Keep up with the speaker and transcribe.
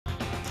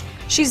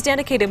She's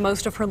dedicated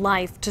most of her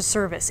life to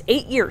service,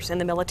 8 years in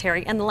the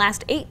military and the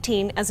last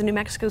 18 as a New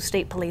Mexico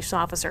State police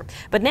officer.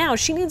 But now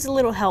she needs a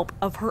little help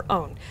of her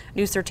own.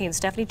 News 13's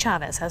Stephanie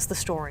Chavez has the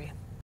story.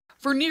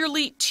 For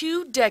nearly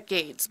 2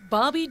 decades,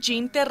 Bobby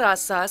Jean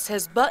Terrazas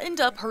has buttoned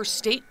up her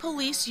state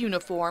police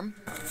uniform,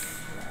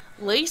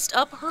 laced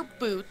up her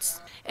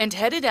boots, and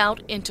headed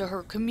out into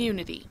her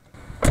community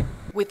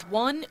with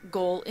one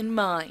goal in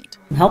mind.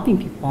 Helping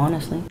people,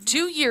 honestly.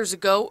 2 years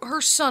ago, her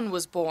son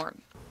was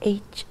born.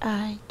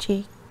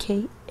 HIJKLMNOP.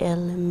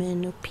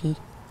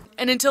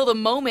 And until the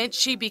moment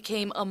she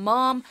became a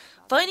mom,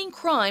 fighting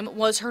crime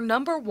was her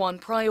 #1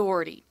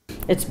 priority.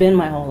 It's been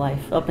my whole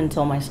life, up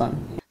until my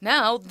son.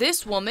 Now,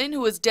 this woman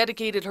who has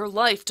dedicated her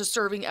life to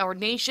serving our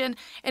nation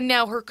and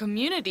now her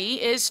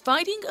community is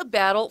fighting a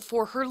battle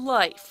for her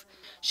life.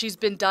 She's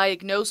been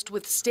diagnosed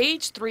with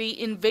stage 3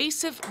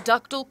 invasive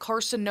ductal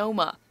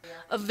carcinoma,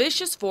 a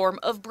vicious form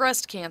of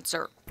breast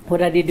cancer. What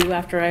did I do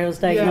after I was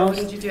diagnosed?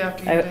 Yeah, what did you do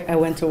after you were diagnosed? I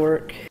went to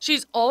work.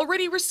 She's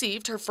already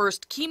received her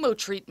first chemo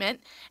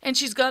treatment, and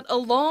she's got a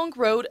long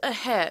road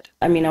ahead.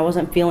 I mean, I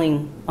wasn't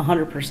feeling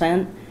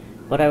 100%,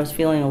 but I was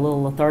feeling a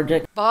little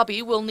lethargic.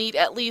 Bobby will need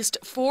at least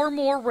 4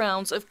 more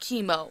rounds of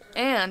chemo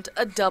and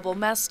a double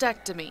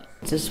mastectomy.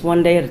 Just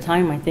one day at a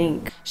time, I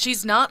think.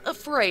 She's not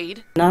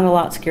afraid. Not a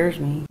lot scares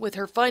me. With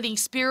her fighting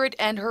spirit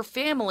and her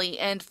family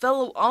and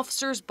fellow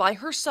officers by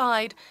her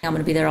side, I'm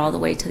going to be there all the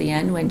way to the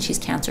end when she's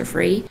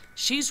cancer-free.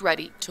 She's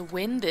ready to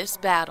win this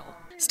battle.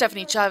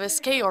 Stephanie Chavez,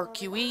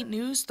 KRQE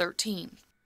News 13.